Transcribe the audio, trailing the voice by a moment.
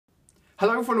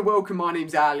Hello everyone and welcome, my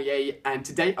name's Ali, and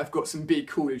today I've got some big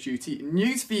Call of Duty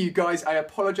news for you guys. I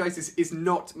apologise, this is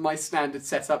not my standard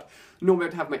setup. Normally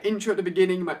I'd have my intro at the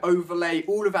beginning, my overlay,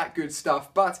 all of that good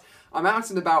stuff, but I'm out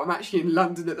and about. I'm actually in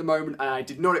London at the moment and I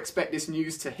did not expect this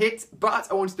news to hit, but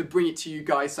I wanted to bring it to you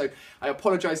guys, so I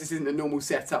apologise this isn't the normal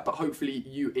setup, but hopefully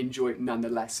you enjoy it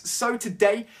nonetheless. So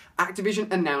today,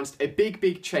 Activision announced a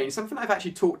big change, something I've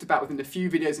actually talked about within a few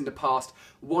videos in the past.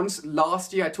 Once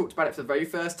last year I talked about it for the very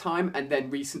first time, and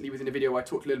then recently within a video I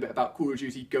talked a little bit about Call of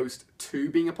Duty Ghost 2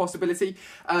 being a possibility.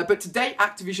 But today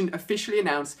Activision officially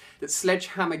announced that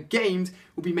Sledgehammer Games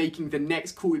will be making the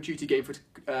next Call of Duty game for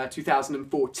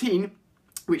 2014,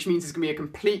 which means it's going to be a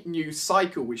complete new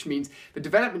cycle, which means the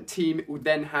development team will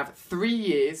then have 3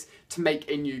 years to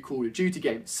make a new Call of Duty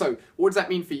game. So what does that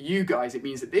mean for you guys? It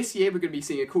means that this year we're going to be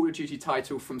seeing a Call of Duty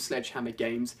title from Sledgehammer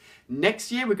Games. Next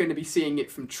year we're going to be seeing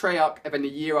it from Treyarch, and then the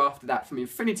year after that from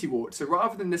Infinity Ward. So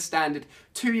rather than the standard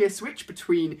 2-year switch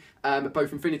between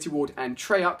both Infinity Ward and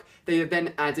Treyarch, they are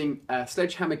then adding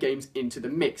Sledgehammer Games into the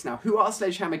mix. Now, who are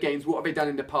Sledgehammer Games? What have they done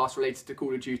in the past related to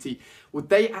Call of Duty? Well,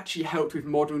 they actually helped with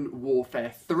Modern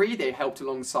Warfare 3. They helped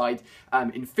alongside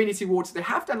Infinity Ward, so they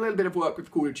have done a little bit of work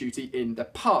with Call of Duty in the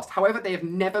past. However, they have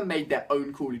never made their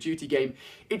own Call of Duty game.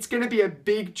 It's going to be a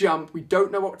big jump. We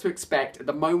don't know what to expect. At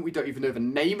the moment, we don't even know the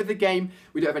name of the game.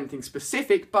 We don't have anything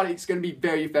specific, but it's going to be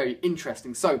very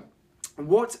interesting. So,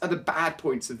 what are the bad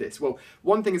points of this? Well,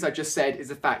 one thing, as I just said, is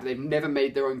the fact that they've never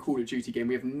made their own Call of Duty game.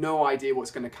 We have no idea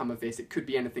what's going to come of this. It could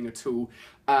be anything at all.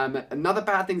 Another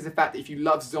bad thing is the fact that if you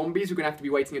love zombies, we're going to have to be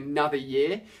waiting another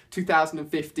year,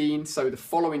 2015, so the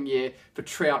following year, for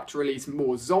Treyarch to release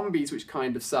more zombies, which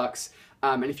kind of sucks.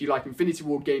 And if you like Infinity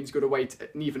Ward games, you've got to wait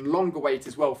an even longer wait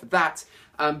as well for that.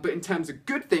 But in terms of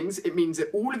good things, it means that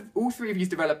all three of these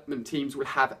development teams will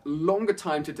have longer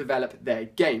time to develop their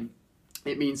game.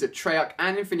 It means that Treyarch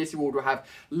and Infinity Ward will have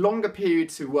longer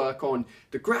periods to work on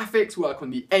the graphics, work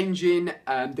on the engine.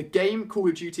 The game, Call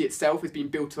of Duty itself, has been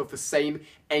built off the same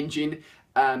engine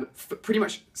for pretty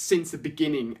much since the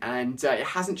beginning, and it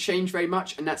hasn't changed very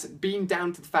much, and that's been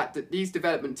down to the fact that these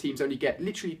development teams only get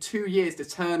literally 2 years to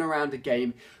turn around a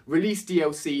game, release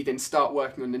DLC, then start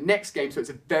working on the next game, so it's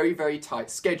a very tight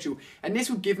schedule, and this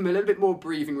will give them a little bit more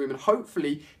breathing room and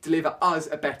hopefully deliver us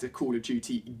a better Call of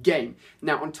Duty game.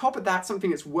 Now, on top of that, something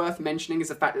that's worth mentioning is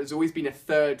the fact that there's always been a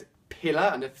third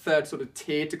pillar and a third sort of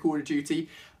tier to Call of Duty.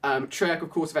 Treyarch, of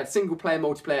course, have had single player,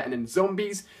 multiplayer, and then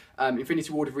zombies.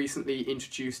 Infinity Ward have recently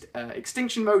introduced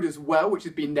Extinction Mode as well, which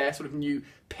has been their sort of new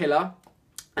pillar.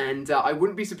 And I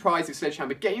wouldn't be surprised if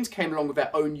Sledgehammer Games came along with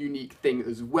their own unique thing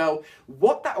as well.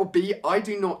 What that will be, I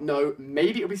do not know.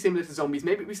 Maybe it'll be similar to zombies,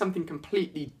 maybe it'll be something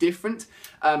completely different.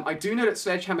 I do know that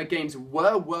Sledgehammer Games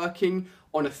were working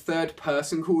on a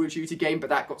third-person Call of Duty game, but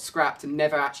that got scrapped and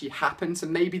never actually happened, so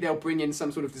maybe they'll bring in some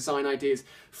sort of design ideas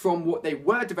from what they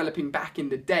were developing back in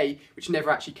the day, which never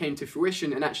actually came to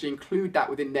fruition, and actually include that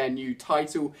within their new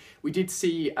title. We did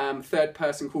see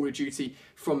third-person Call of Duty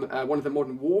from one of the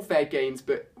Modern Warfare games,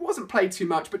 but it wasn't played too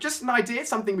much, but just an idea,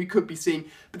 something we could be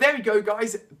seeing. But there we go,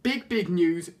 guys, big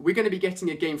news. We're going to be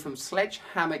getting a game from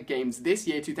Sledgehammer Games this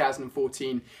year,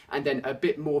 2014, and then a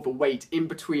bit more of a wait in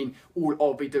between all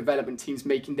of the development teams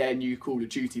making their new Call of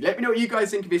Duty. Let me know what you guys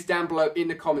think of this down below in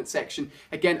the comment section.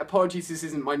 Again, apologies, this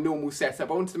isn't my normal setup.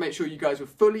 I wanted to make sure you guys were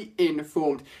fully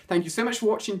informed. Thank you so much for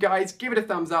watching, guys. Give it a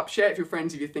thumbs up, share it with your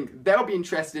friends if you think they'll be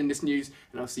interested in this news,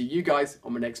 and I'll see you guys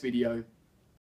on my next video.